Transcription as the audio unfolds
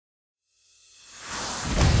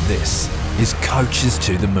This is Coaches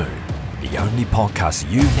to the Moon, the only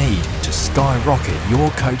podcast you need to skyrocket your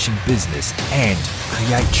coaching business and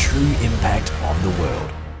create true impact on the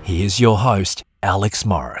world. Here's your host, Alex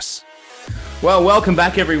Morris. Well, welcome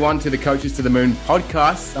back everyone to the Coaches to the Moon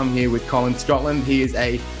podcast. I'm here with Colin Scotland. He is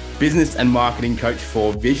a business and marketing coach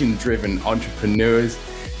for vision-driven entrepreneurs.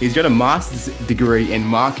 He's got a master's degree in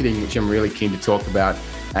marketing, which I'm really keen to talk about.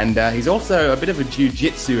 And he's also a bit of a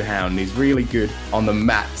jiu-jitsu hound. He's really good on the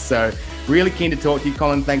mat. So really keen to talk to you,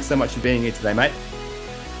 Colin. Thanks so much for being here today, mate.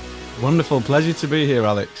 Wonderful. Pleasure to be here,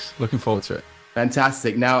 Alex. Looking forward to it.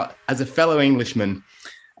 Fantastic. Now, as a fellow Englishman,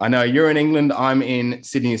 I know you're in England. I'm in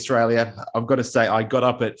Sydney, Australia. I've got to say, I got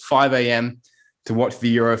up at 5 a.m. to watch the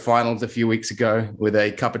Euro finals a few weeks ago with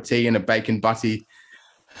a cup of tea and a bacon butty.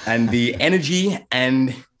 And the energy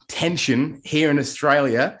and tension here in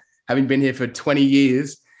Australia, having been here for 20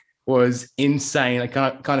 years, was insane. I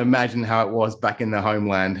can't imagine how it was back in the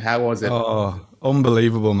homeland. How was it? Oh,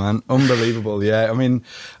 unbelievable, man. Unbelievable. Yeah. I mean,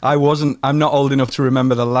 I'm not old enough to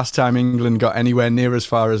remember the last time England got anywhere near as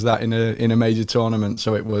far as that in a major tournament.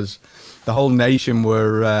 So it was, the whole nation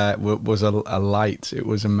was a light. It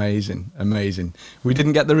was amazing. We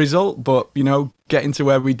didn't get the result, but, getting to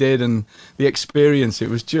where we did and the experience, it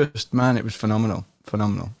was just, man, it was phenomenal.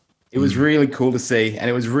 It was really cool to see. And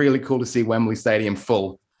it was really cool to see Wembley Stadium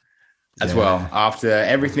full as well. After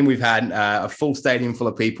everything we've had, a full stadium full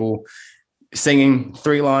of people singing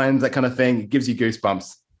 3 lines, that kind of thing, it gives you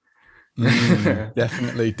goosebumps.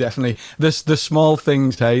 Definitely. The small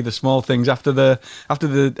things, the small things after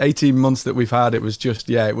the 18 months that we've had, it was just,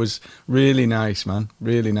 it was really nice, man.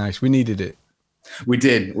 Really nice. We needed it. We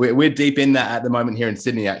did. We're deep in that at the moment here in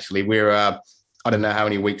Sydney, actually. We're, I don't know how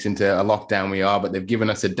many weeks into a lockdown we are, but they've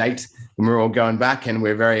given us a date and we're all going back and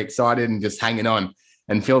we're very excited and just hanging on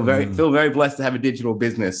and feel very blessed to have a digital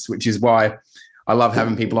business, which is why I love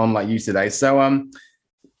having people on like you today. So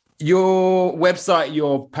your website,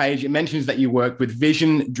 your page, it mentions that you work with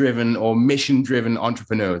vision-driven or mission-driven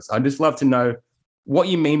entrepreneurs. I'd just love to know what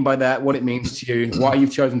you mean by that, what it means to you, why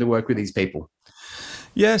you've chosen to work with these people.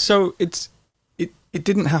 Yeah, so it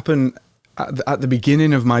didn't happen at the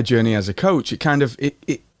beginning of my journey as a coach. It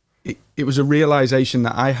was a realization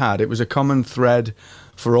that I had. It was a common thread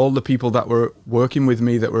for all the people that were working with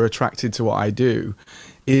me that were attracted to what I do,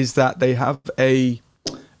 is that they have a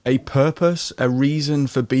purpose, a reason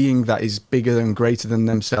for being that is bigger and greater than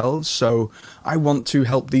themselves. So I want to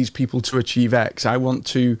help these people to achieve X. I want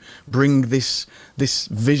to bring this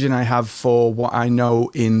vision I have for what I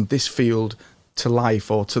know in this field to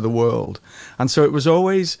life or to the world. And so it was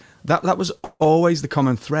always that was always the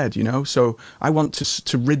common thread, So I want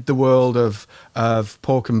to rid the world of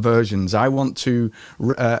poor conversions. I want to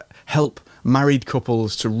help married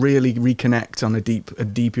couples to really reconnect on a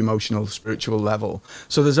deep emotional, spiritual level.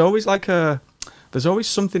 So there's always there's always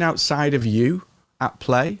something outside of you at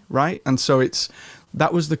play, right? And so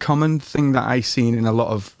that was the common thing that I seen in a lot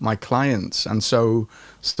of my clients. And so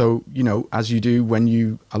as you do when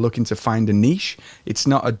you are looking to find a niche, it's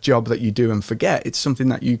not a job that you do and forget. It's something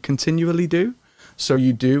that you continually do. So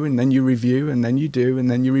you do, and then you review, and then you do, and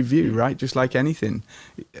then you review, right? Just like anything.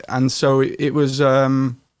 And so it was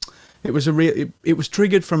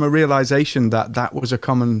triggered from a realization that was a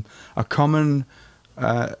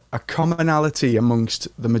commonality amongst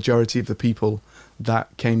the majority of the people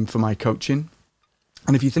that came for my coaching.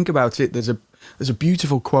 And if you think about it, there's a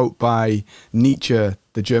beautiful quote by Nietzsche,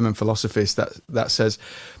 the German philosophist, that says,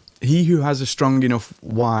 "He who has a strong enough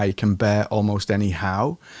why can bear almost any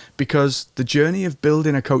how," because the journey of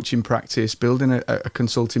building a coaching practice, building a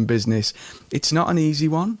consulting business, it's not an easy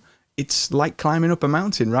one. It's like climbing up a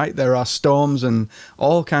mountain, right? There are storms and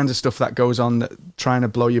all kinds of stuff that goes on that trying to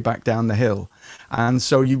blow you back down the hill. And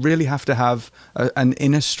so you really have to have an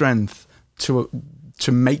inner strength to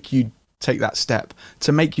make you take that step,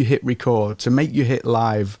 to make you hit record, to make you hit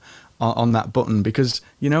live on that button, because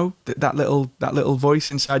that little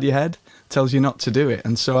voice inside your head tells you not to do it.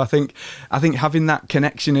 And so I think having that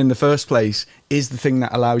connection in the first place is the thing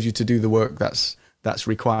that allows you to do the work that's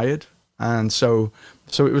required. And so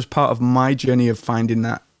it was part of my journey of finding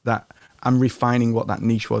that I'm refining what that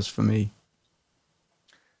niche was for me.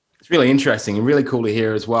 It's really interesting and really cool to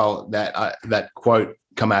hear as well that quote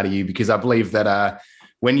come out of you, because I believe that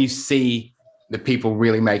when you see the people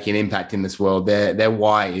really making an impact in this world, their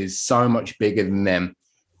why is so much bigger than them.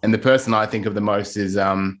 And the person I think of the most is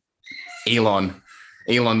Elon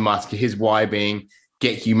Musk, his why being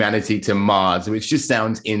get humanity to Mars, which just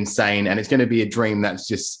sounds insane. And it's going to be a dream that's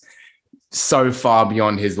just so far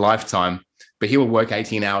beyond his lifetime, but he will work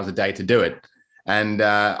 18 hours a day to do it. And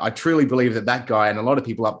I truly believe that guy and a lot of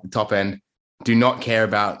people up the top end do not care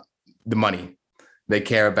about the money. They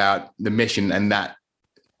care about the mission, and that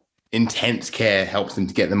intense care helps them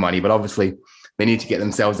to get the money. But obviously they need to get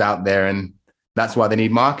themselves out there, and that's why they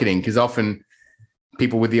need marketing, because often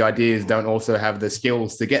people with the ideas don't also have the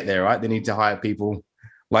skills to get there, right? They need to hire people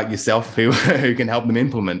like yourself who can help them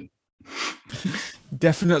implement.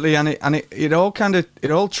 Definitely, and it all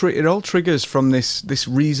triggers from this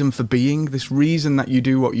reason for being, this reason that you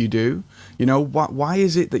do what you do. You know, why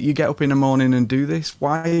is it that you get up in the morning and do this?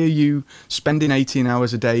 Why are you spending 18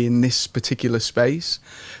 hours a day in this particular space?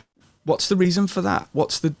 What's the reason for that?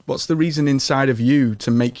 What's the reason inside of you to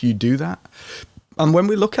make you do that? And when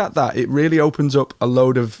we look at that, it really opens up a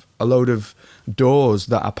load of doors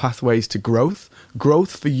that are pathways to growth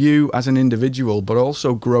for you as an individual, but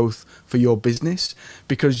also growth for your business,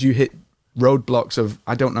 because you hit roadblocks of,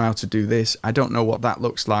 I don't know how to do this, I don't know what that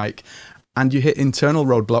looks like. And you hit internal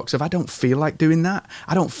roadblocks of, I don't feel like doing that.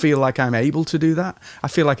 I don't feel like I'm able to do that. I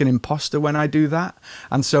feel like an imposter when I do that.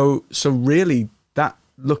 And so really that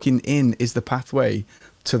looking in is the pathway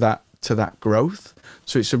to that growth.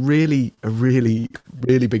 So it's a really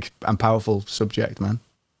big and powerful subject, man.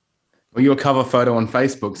 Well, your cover photo on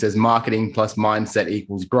Facebook says marketing plus mindset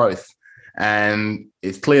equals growth. And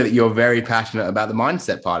it's clear that you're very passionate about the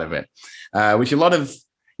mindset part of it, which a lot of,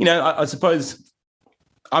 I suppose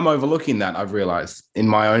I'm overlooking that. I've realized in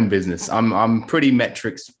my own business, I'm pretty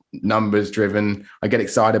metrics, numbers driven. I get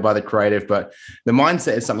excited by the creative, but the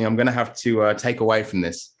mindset is something I'm going to have to take away from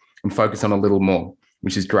this and focus on a little more,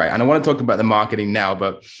 which is great. And I want to talk about the marketing now,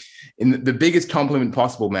 but in the biggest compliment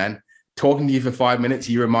possible, man. Talking to you for 5 minutes,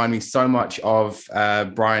 you remind me so much of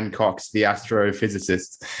Brian Cox, the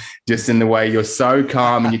astrophysicist, just in the way you're so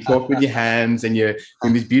calm and you talk with your hands and you're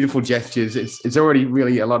doing these beautiful gestures. It's already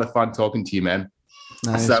really a lot of fun talking to you, man.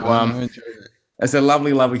 Nice, so man. it's a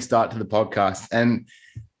lovely start to the podcast. And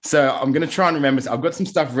so I'm going to try and remember. I've got some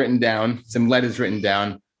stuff written down, some letters written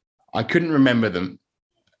down. I couldn't remember them.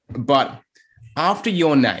 But after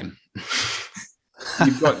your name,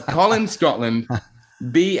 you've got Colin Scotland,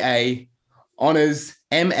 BA, Honours,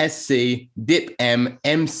 MSc, DipM,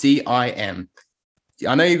 MCIM.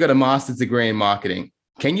 I know you've got a master's degree in marketing.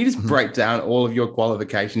 Can you just break down all of your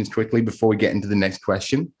qualifications quickly before we get into the next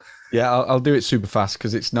question? Yeah, I'll do it super fast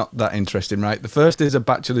because it's not that interesting, right? The first is a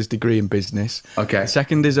bachelor's degree in business. Okay. The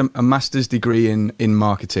second is a master's degree in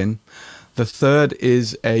marketing. The third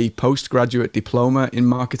is a postgraduate diploma in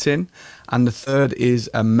marketing. And the third is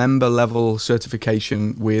a member level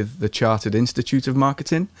certification with the Chartered Institute of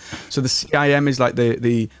Marketing. So the CIM is like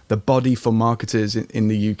the body for marketers in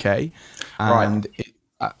the UK. And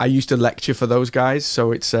right. I used to lecture for those guys.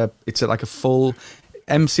 So it's like a full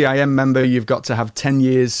MCIM member. You've got to have 10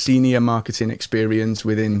 years senior marketing experience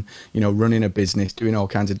within, running a business, doing all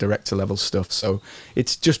kinds of director level stuff. So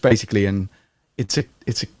it's just basically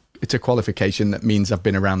it's a qualification that means I've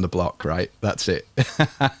been around the block, right? That's it.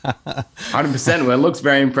 100%. Well, it looks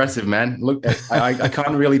very impressive, man. Look, I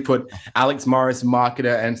can't really put Alex Morris,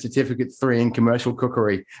 marketer, and certificate 3 in commercial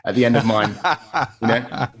cookery at the end of mine.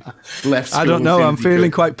 Left. I don't know. I'm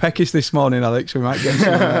feeling quite peckish this morning, Alex. We might get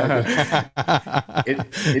some.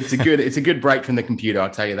 It's a good break from the computer,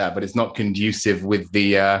 I'll tell you that. But it's not conducive with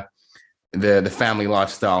the family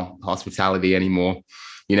lifestyle, hospitality anymore.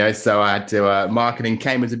 So I had to, marketing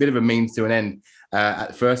came as a bit of a means to an end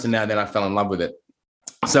at first, and then I fell in love with it.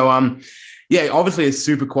 So, obviously a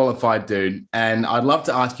super qualified dude. And I'd love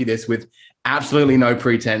to ask you this with absolutely no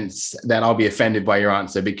pretense that I'll be offended by your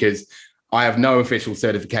answer, because I have no official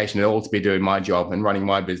certification at all to be doing my job and running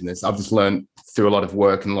my business. I've just learned through a lot of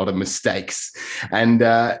work and a lot of mistakes. And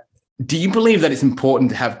do you believe that it's important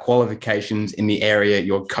to have qualifications in the area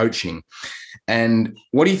you're coaching? And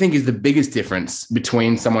what do you think is the biggest difference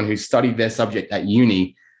between someone who studied their subject at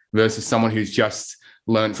uni versus someone who's just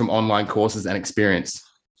learned from online courses and experience?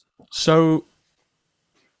 So,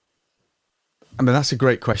 that's a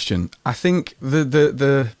great question. I think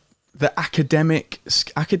the academic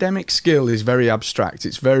skill is very abstract.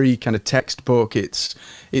 It's very kind of textbook. It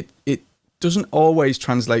doesn't always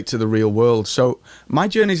translate to the real world. So my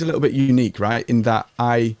journey is a little bit unique, right? In that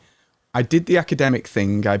I did the academic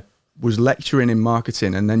thing. I was lecturing in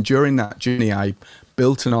marketing, and then during that journey I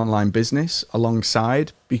built an online business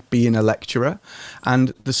alongside being a lecturer, and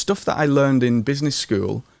the stuff that I learned in business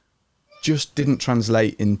school just didn't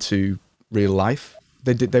translate into real life.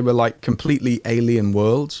 They were like completely alien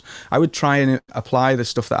worlds. I would try and apply the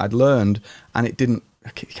stuff that I'd learned, and it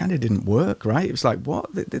kind of didn't work, right? It was like, what?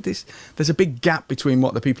 There's a big gap between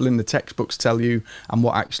what the people in the textbooks tell you and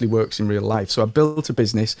what actually works in real life. So I built a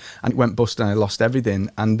business and it went bust and I lost everything.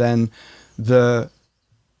 And then the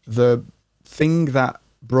thing that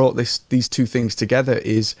brought these two things together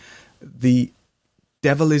is the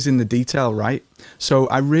devil is in the detail, right? So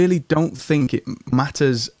I really don't think it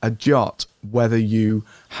matters a jot whether you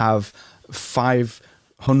have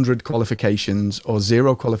 500 qualifications or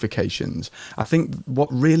 0 qualifications. I think what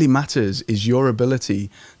really matters is your ability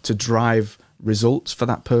to drive results for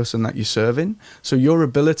that person that you're serving. So your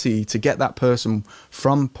ability to get that person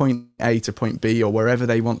from point A to point B or wherever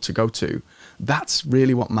they want to go to, that's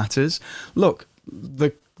really what matters. Look,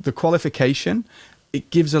 the qualification, it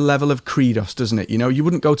gives a level of credos, doesn't it? You know, you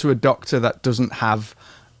wouldn't go to a doctor that doesn't have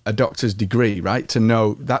a doctor's degree, right? To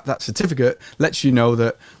know that certificate lets you know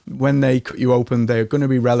that when they cut you open, they're going to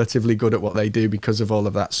be relatively good at what they do because of all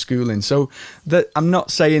of that schooling. So that I'm not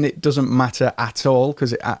saying it doesn't matter at all,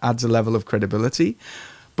 because it adds a level of credibility.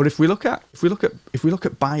 But if we look at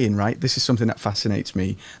buy-in, right? This is something that fascinates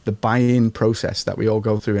me. The buy-in process that we all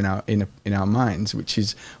go through in our minds, which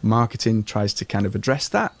is marketing tries to kind of address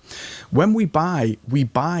that. When we buy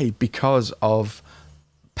because of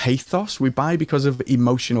pathos. We buy because of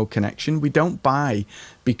emotional connection. We don't buy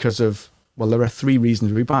because of, well, there are 3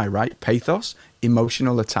 reasons we buy, right? Pathos,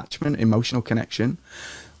 emotional attachment, emotional connection.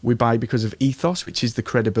 We buy because of ethos, which is the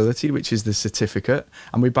credibility, which is the certificate.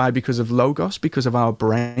 And we buy because of logos, because of our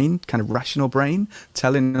brain, kind of rational brain,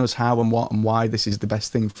 telling us how and what and why this is the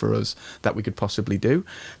best thing for us that we could possibly do.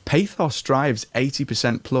 Pathos drives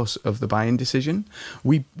 80% plus of the buying decision.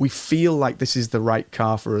 We feel like this is the right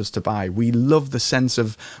car for us to buy. We love the sense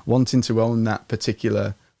of wanting to own that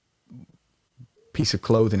particular piece of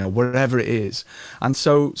clothing or whatever it is. And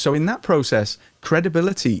so in that process,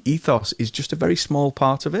 credibility, ethos is just a very small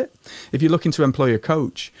part of it. If you're looking to employ a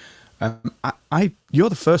coach, you're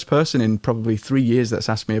the first person in probably 3 years that's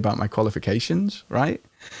asked me about my qualifications, right?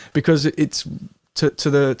 Because it's to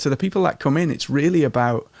the people that come in, it's really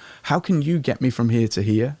about how can you get me from here to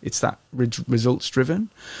here? It's that results driven.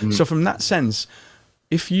 So from that sense,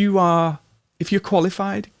 if you're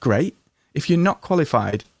qualified, great. If you're not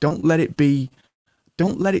qualified, don't let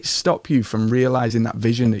it stop you from realizing that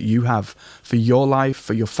vision that you have for your life,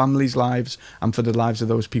 for your family's lives, and for the lives of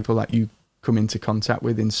those people that you come into contact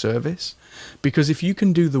with in service. Because if you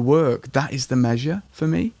can do the work, that is the measure for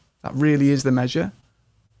me. That really is the measure.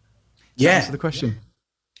 Does that answer the question?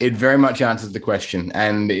 It very much answers the question.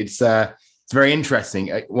 And it's very interesting.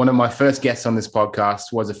 One of my first guests on this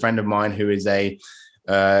podcast was a friend of mine who is a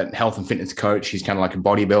health and fitness coach. He's kind of like a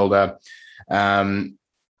bodybuilder.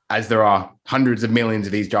 As there are hundreds of millions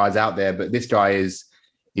of these guys out there, but this guy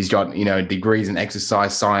he's got, degrees in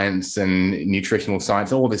exercise science and nutritional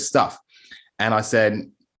science, all this stuff. And I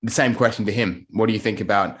said the same question to him. What do you think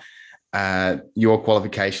about your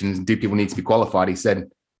qualifications? Do people need to be qualified? He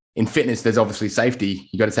said, in fitness, there's obviously safety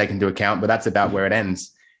you got to take into account, but that's about where it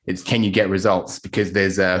ends. It's can you get results? Because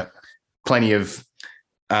there's plenty of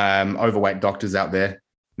overweight doctors out there.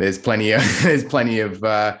 There's plenty of,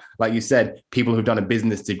 like you said, people who've done a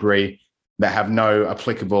business degree that have no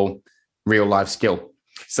applicable real life skill.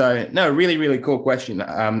 So no, really, really cool question.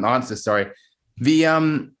 Answer. Sorry.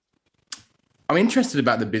 I'm interested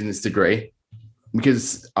about the business degree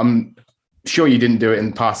because I'm sure you didn't do it in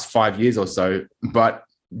the past 5 years or so, but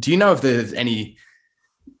do you know if there's any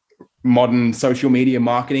modern social media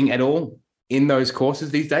marketing at all in those courses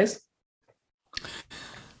these days?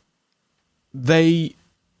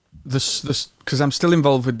 Because I'm still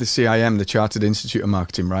involved with the CIM, the Chartered Institute of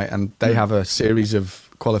Marketing, right? And they have a series of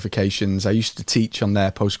qualifications. I used to teach on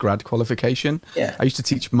their postgrad qualification. Yeah. I used to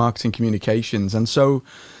teach marketing communications. And so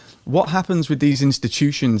what happens with these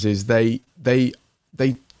institutions is they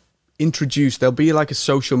introduce, there'll be like a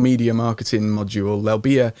social media marketing module, there'll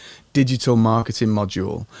be a digital marketing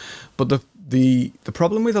module. But the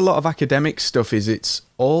problem with a lot of academic stuff is it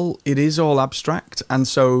is all abstract, and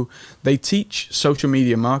so they teach social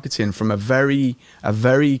media marketing from a very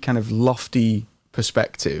kind of lofty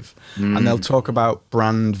perspective, and they'll talk about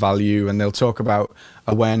brand value, and they'll talk about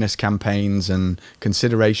awareness campaigns and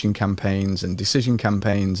consideration campaigns and decision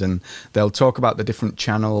campaigns, and they'll talk about the different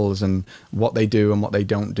channels and what they do and what they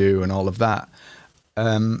don't do and all of that.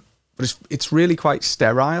 But it's really quite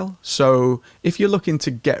sterile. So if you're looking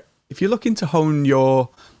to hone your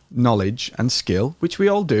knowledge and skill, which we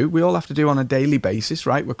all do, we all have to do on a daily basis,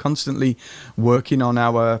 right? We're constantly working on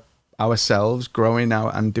ourselves, growing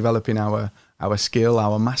out and developing our skill,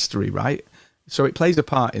 our mastery, right? So it plays a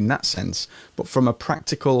part in that sense. But from a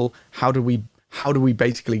practical, how do we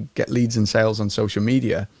basically get leads and sales on social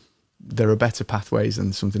media? There are better pathways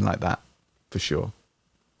than something like that, for sure.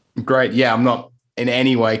 Great. Yeah, I'm not in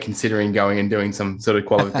any way considering going and doing some sort of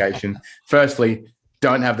qualification. Firstly,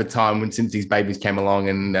 don't have the time since these babies came along,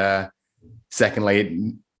 and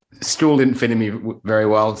secondly, School didn't fit in me very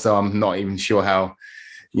well, so I'm not even sure how,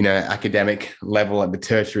 academic level at the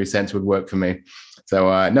tertiary sense would work for me.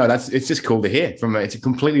 So no, it's just cool to hear it's a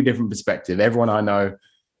completely different perspective. Everyone I know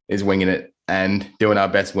is winging it and doing our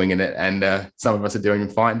best winging it. And some of us are doing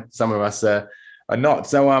fine. Some of us are not.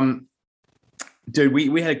 So, dude,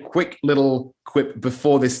 we had a quick little quip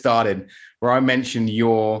before this started where I mentioned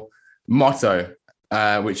your motto,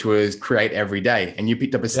 which was create every day. And you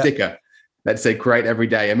picked up a sticker that said create every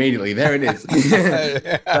day immediately. There it is.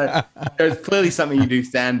 So there's clearly something you do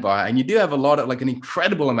stand by. And you do have an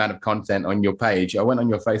incredible amount of content on your page. I went on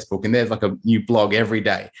your Facebook and there's like a new blog every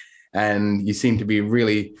day. And you seem to be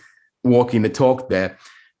really walking the talk there.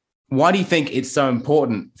 Why do you think it's so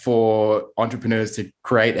important for entrepreneurs to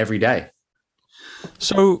create every day?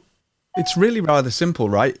 So it's really rather simple,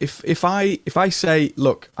 right? If I say,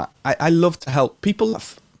 look, I love to help people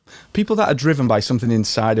that are driven by something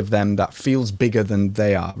inside of them that feels bigger than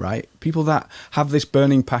they are, right? People that have this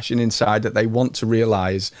burning passion inside that they want to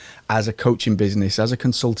realize as a coaching business, as a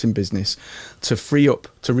consulting business, to free up,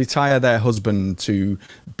 to retire their husband, to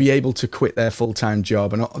be able to quit their full-time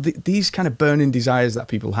job, and these kind of burning desires that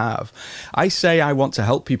people have. I say I want to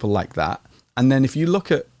help people like that. And then if you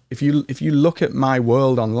look at my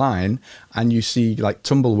world online and you see like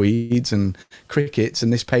tumbleweeds and crickets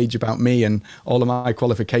and this page about me and all of my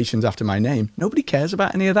qualifications after my name, nobody cares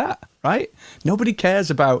about any of that, right? Nobody cares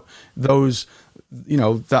about those,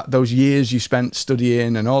 those years you spent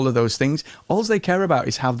studying and all of those things. All they care about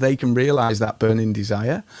is how they can realize that burning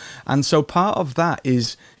desire. And so part of that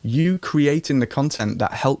is you creating the content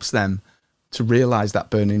that helps them to realize that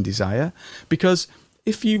burning desire. Because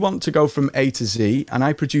if you want to go from A to Z and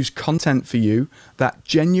I produce content for you that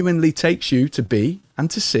genuinely takes you to B and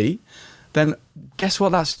to C, then guess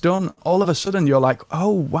what that's done? All of a sudden you're like, oh,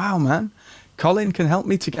 wow, man, Colin can help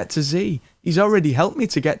me to get to Z. He's already helped me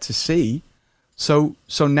to get to C. So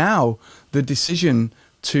now the decision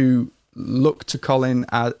to look to Colin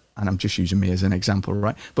as, and I'm just using me as an example,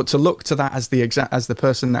 right? But to look to that as the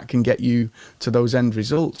person that can get you to those end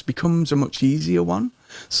results becomes a much easier one.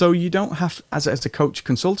 So you don't have, as a coach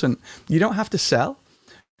consultant, you don't have to sell,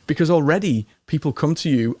 because already people come to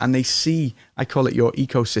you and they see, I call it your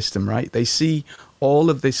ecosystem, right? They see all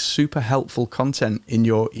of this super helpful content in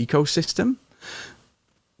your ecosystem.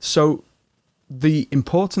 So the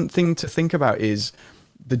important thing to think about is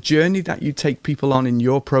the journey that you take people on in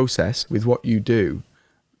your process with what you do.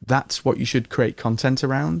 That's what you should create content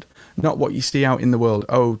around, not what you see out in the world.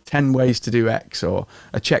 Oh, 10 ways to do X, or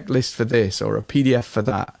a checklist for this, or a PDF for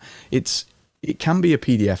that. It can be a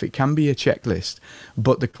PDF, it can be a checklist,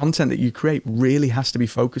 but the content that you create really has to be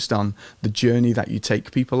focused on the journey that you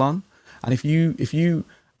take people on. And if you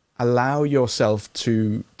allow yourself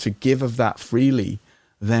to give of that freely,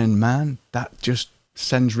 then man, that just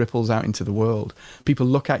sends ripples out into the world. People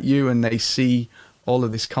look at you and they see all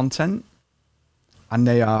of this content, and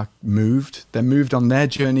they are moved. They're moved on their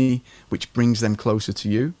journey, which brings them closer to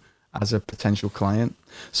you as a potential client.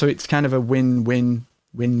 So it's kind of a win-win,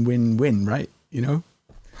 win-win-win, right?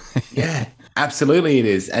 Yeah, absolutely it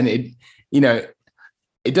is. And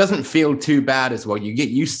it doesn't feel too bad as well. You get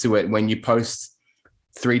used to it when you post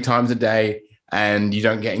 3 times a day and you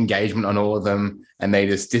don't get engagement on all of them and they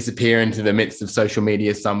just disappear into the midst of social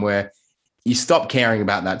media somewhere. You stop caring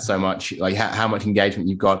about that so much, like how much engagement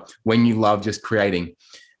you've got when you love just creating.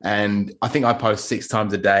 And I think I post 6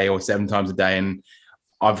 times a day or 7 times a day, and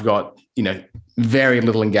I've got, very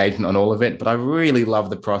little engagement on all of it, but I really love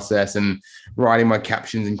the process and writing my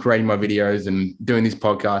captions and creating my videos and doing these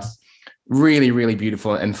podcasts. Really, really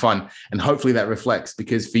beautiful and fun. And hopefully that reflects,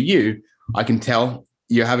 because for you, I can tell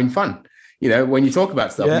you're having fun, when you talk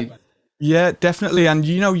about stuff. Yeah. Yeah, definitely. And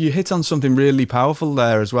you hit on something really powerful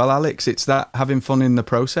there as well, Alex. It's that having fun in the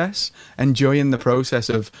process, enjoying the process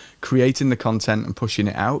of creating the content and pushing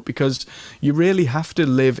it out, because you really have to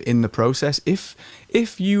live in the process. If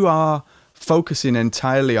you are focusing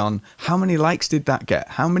entirely on how many likes did that get,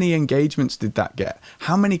 how many engagements did that get,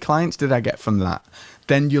 how many clients did I get from that,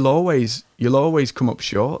 then you'll always come up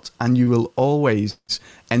short, and you will always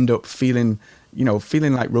end up feeling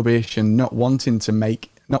like rubbish and not wanting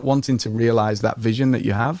to realize that vision that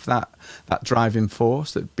you have, that driving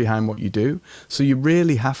force that behind what you do. So you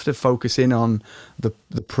really have to focus in on the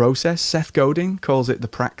process. Seth Godin calls it the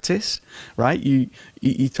practice, right?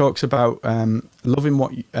 He talks about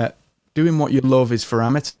doing what you love is for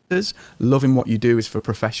amateurs, loving what you do is for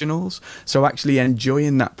professionals. So actually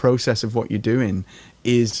enjoying that process of what you're doing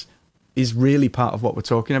is really part of what we're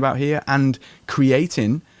talking about here, and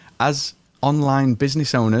creating, as online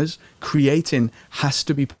business owners, creating has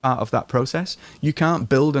to be part of that process. You can't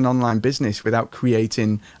build an online business without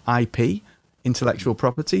creating IP, intellectual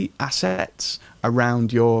property, assets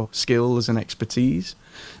around your skills and expertise.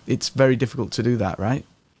 It's very difficult to do that, right?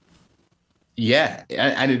 Yeah.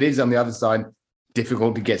 And it is, on the other side,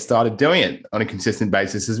 difficult to get started doing it on a consistent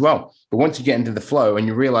basis as well. But once you get into the flow and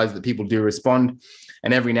you realize that people do respond,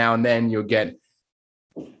 and every now and then you'll get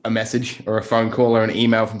a message or a phone call or an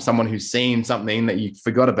email from someone who's seen something that you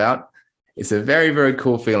forgot about, it's a very, very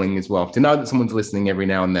cool feeling as well to know that someone's listening every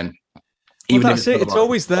now and then. Well, that's it. It's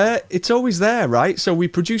always there. It's always there, right? So we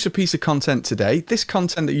produce a piece of content today. This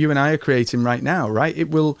content that you and I are creating right now, right? It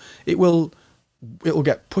will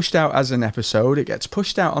get pushed out as an episode. It gets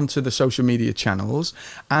pushed out onto the social media channels,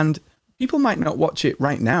 and people might not watch it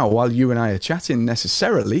right now while you and I are chatting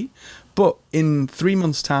necessarily, but in 3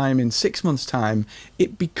 months' time, in 6 months' time,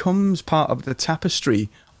 it becomes part of the tapestry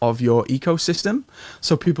of your ecosystem.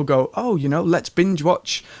 So people go, oh, let's binge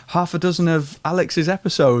watch half a dozen of Alex's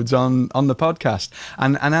episodes on the podcast.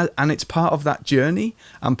 And it's part of that journey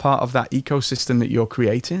and part of that ecosystem that you're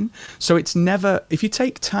creating. So it's never, if you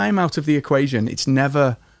take time out of the equation, it's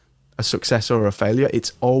never a success or a failure.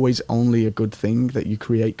 It's always only a good thing that you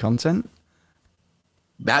create content.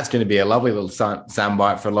 That's going to be a lovely little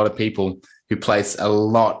soundbite for a lot of people who place a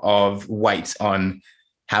lot of weight on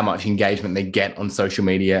how much engagement they get on social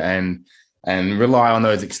media and rely on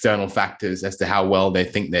those external factors as to how well they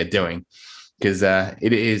think they're doing. Because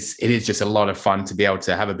it is just a lot of fun to be able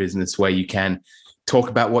to have a business where you can talk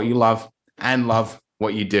about what you love and love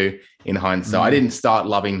what you do in hindsight. I didn't start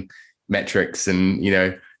loving metrics and,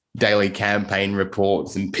 daily campaign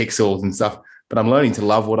reports and pixels and stuff, but I'm learning to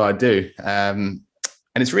love what I do.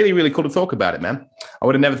 And it's really, really cool to talk about it, man. I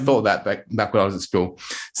would have never thought that back when I was at school.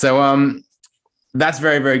 So that's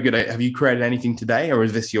very, very good. Have you created anything today, or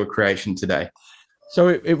is this your creation today? So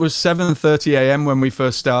it was 7:30 a.m. when we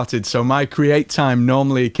first started. So my create time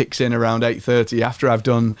normally kicks in around 8:30 after I've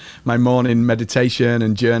done my morning meditation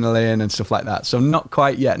and journaling and stuff like that. So not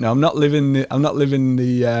quite yet. No, I'm not living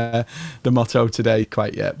the motto today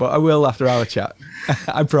quite yet, but I will after our chat.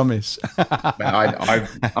 I promise. Man, I'm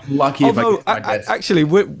lucky. Although, if I get my desk. Actually,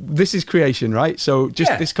 this is creation, right? So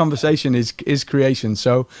just This conversation is creation.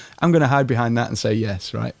 So I'm going to hide behind that and say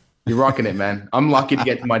yes, right? You're rocking it, man. I'm lucky to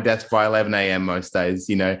get to my desk by 11 a.m. most days,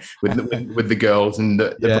 with the girls and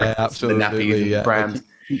the breakfast and the nappies and the brands.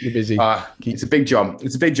 Keep you busy. It's a big job.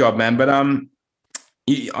 It's a big job, man. But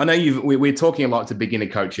I know we're talking a lot to beginner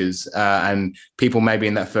coaches and people maybe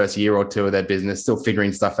in that first year or two of their business, still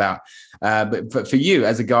figuring stuff out. But for you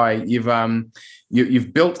as a guy,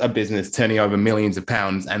 you've built a business turning over millions of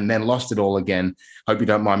pounds and then lost it all again. Hope you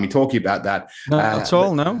don't mind me talking about that. Not at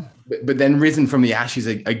all, no. But then risen from the ashes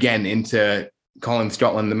again into Colin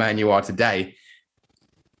Scotland, the man you are today.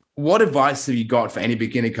 What advice have you got for any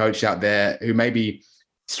beginner coach out there who may be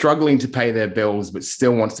struggling to pay their bills but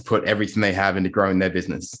still wants to put everything they have into growing their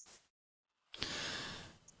business?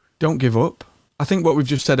 Don't give up. I think what we've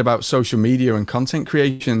just said about social media and content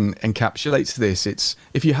creation encapsulates this. It's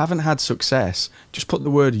if you haven't had success, just put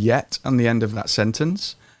the word yet on the end of that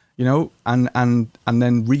sentence, and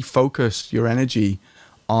then refocus your energy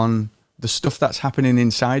on the stuff that's happening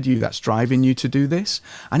inside you that's driving you to do this.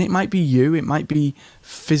 And it might be you, it might be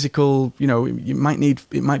physical, it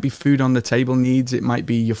might be food on the table needs, it might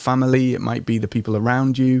be your family, it might be the people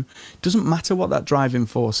around you. It doesn't matter what that driving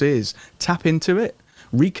force is. Tap into it,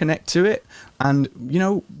 reconnect to it, and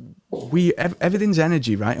everything's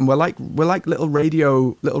energy, right? And we're like little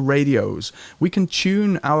radios. We can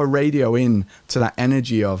tune our radio in to that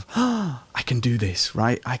energy of I can do this,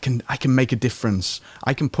 right? I can make a difference.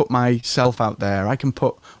 I can put myself out there. I can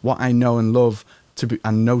put what I know and love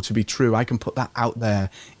to be true. I can put that out there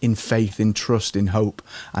in faith, in trust, in hope,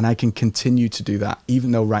 and I can continue to do that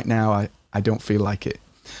even though right now I don't feel like it.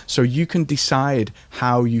 So you can decide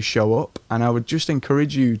how you show up, and I would just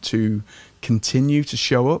encourage you to continue to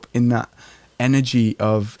show up in that energy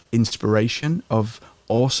of inspiration, of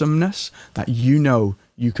awesomeness that you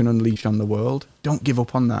can unleash on the world. Don't give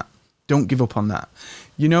up on that. Don't give up on that.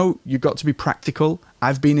 You've got to be practical.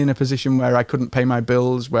 I've been in a position where I couldn't pay my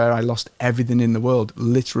bills, where I lost everything in the world,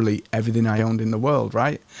 literally everything I owned in the world,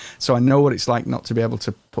 right? So I know what it's like not to be able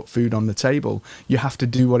to put food on the table. You have to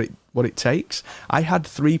do what it takes. I had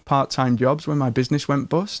 3 part-time jobs when my business went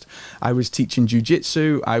bust. I was teaching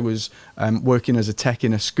jiu-jitsu. I was working as a tech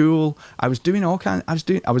in a school. I was doing all kinds.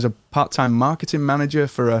 I was a part-time marketing manager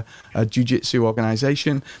for a jiu-jitsu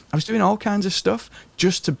organization. I was doing all kinds of stuff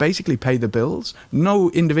just to basically pay the bills. No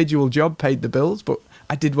individual job paid the bills, but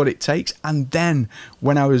I did what it takes. And then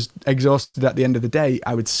when I was exhausted at the end of the day,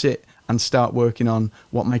 I would sit and start working on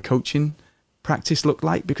what my coaching practice looked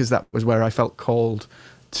like, because that was where I felt called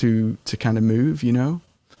to kind of move, you know.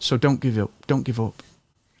 So don't give up. Don't give up.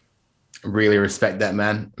 Really respect that,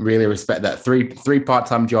 man. Really respect that. Three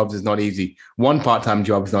part-time jobs is not easy. One part-time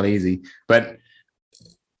job is not easy, but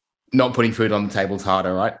not putting food on the table is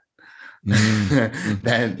harder, right?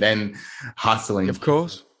 than hustling. Of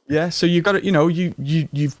course. Yeah. So you got to, you know,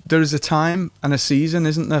 there is a time and a season,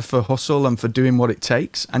 isn't there, for hustle and for doing what it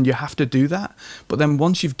takes, and you have to do that. But then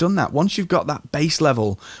once you've done that, once you've got that base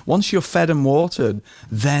level, once you're fed and watered,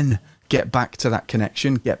 then get back to that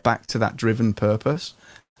connection, get back to that driven purpose,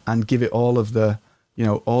 and give it all of the, you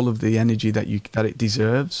know, all of the energy that it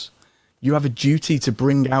deserves. You have a duty to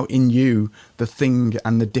bring out in you the thing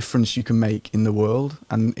and the difference you can make in the world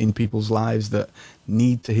and in people's lives that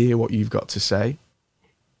need to hear what you've got to say.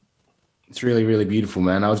 It's really, really beautiful,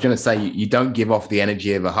 man. I was going to say, you don't give off the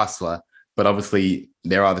energy of a hustler, but obviously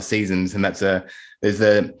there are the seasons, and there's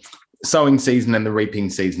the sowing season and the reaping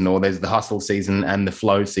season, or there's the hustle season and the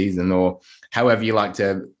flow season, or however you like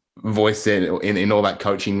to voice it in all that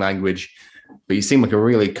coaching language. But you seem like a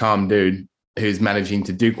really calm dude who's managing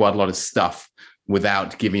to do quite a lot of stuff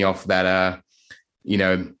without giving off that, you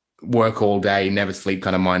know, work all day, never sleep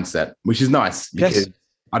kind of mindset, which is nice, because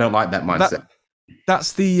I don't like that mindset.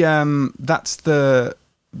 That's the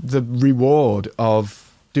reward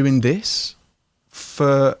of doing this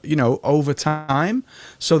for, you know, over time.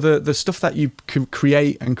 So the stuff that you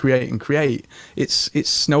create, it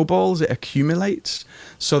snowballs, it accumulates,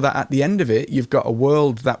 so that at the end of it, you've got a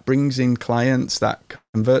world that brings in clients, that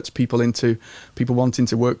converts people into people wanting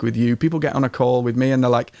to work with you. People get on a call with me and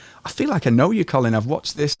they're like, I feel like I know you, Colin. I've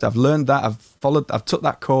watched this, I've learned that, I've took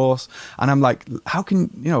that course. And I'm like,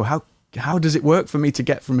 how does it work for me to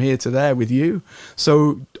get from here to there with you?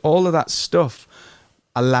 So all of that stuff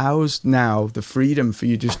allows now the freedom for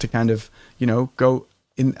you just to kind of, you know, go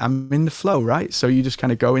in. I'm in the flow, right? So you just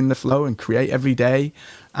kind of go in the flow and create every day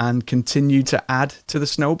and continue to add to the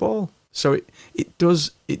snowball. So it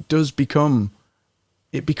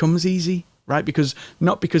becomes easy, right? Because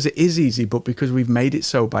not because it is easy, but because we've made it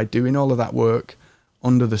so by doing all of that work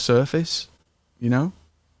under the surface, you know?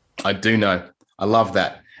 I do know. I love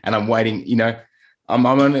that. And I'm waiting, you know, I'm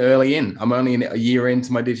only early in. I'm only a year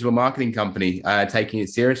into my digital marketing company, taking it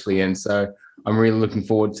seriously. And so I'm really looking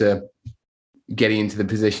forward to getting into the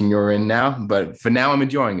position you're in now. But for now, I'm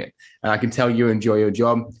enjoying it. And I can tell you enjoy your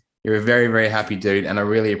job. You're a very, very happy dude. And I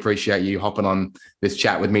really appreciate you hopping on this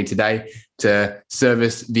chat with me today to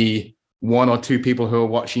service the 1 or 2 people who are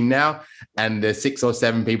watching now and the 6 or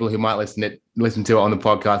 7 people who might listen to it on the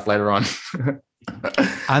podcast later on.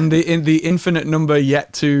 And the infinite number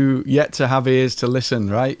yet to have ears to listen,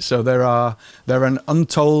 right? So there are an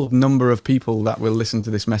untold number of people that will listen to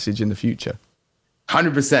this message in the future.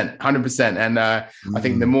 100%. And I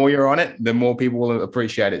think the more you're on it, the more people will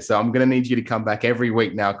appreciate it. So I'm going to need you to come back every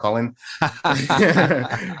week now, Colin,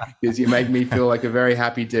 because you make me feel like a very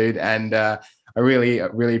happy dude. And I really,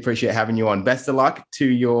 really appreciate having you on. Best of luck to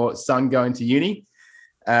your son going to uni.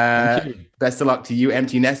 Thank you. Best of luck to you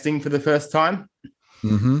empty nesting for the first time.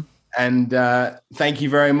 Mm-hmm. And thank you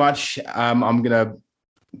very much. I'm going to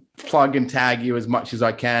plug and tag you as much as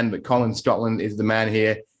I can, but Colin Scotland is the man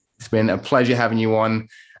here. It's been a pleasure having you on.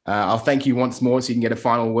 I'll thank you once more so you can get a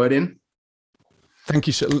final word in. Thank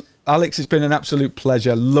you, Alex. It's been an absolute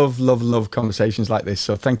pleasure. Love conversations like this.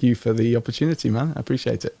 So thank you for the opportunity, man. I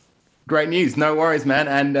appreciate it. Great news. No worries, man.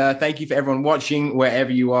 And thank you for everyone watching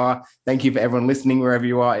wherever you are. Thank you for everyone listening wherever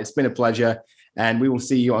you are. It's been a pleasure. And we will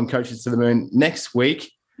see you on Coaches to the Moon next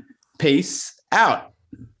week. Peace out.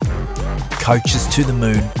 Coaches to the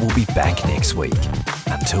Moon will be back next week.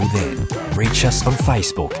 Until then, reach us on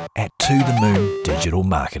Facebook at To The Moon Digital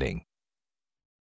Marketing.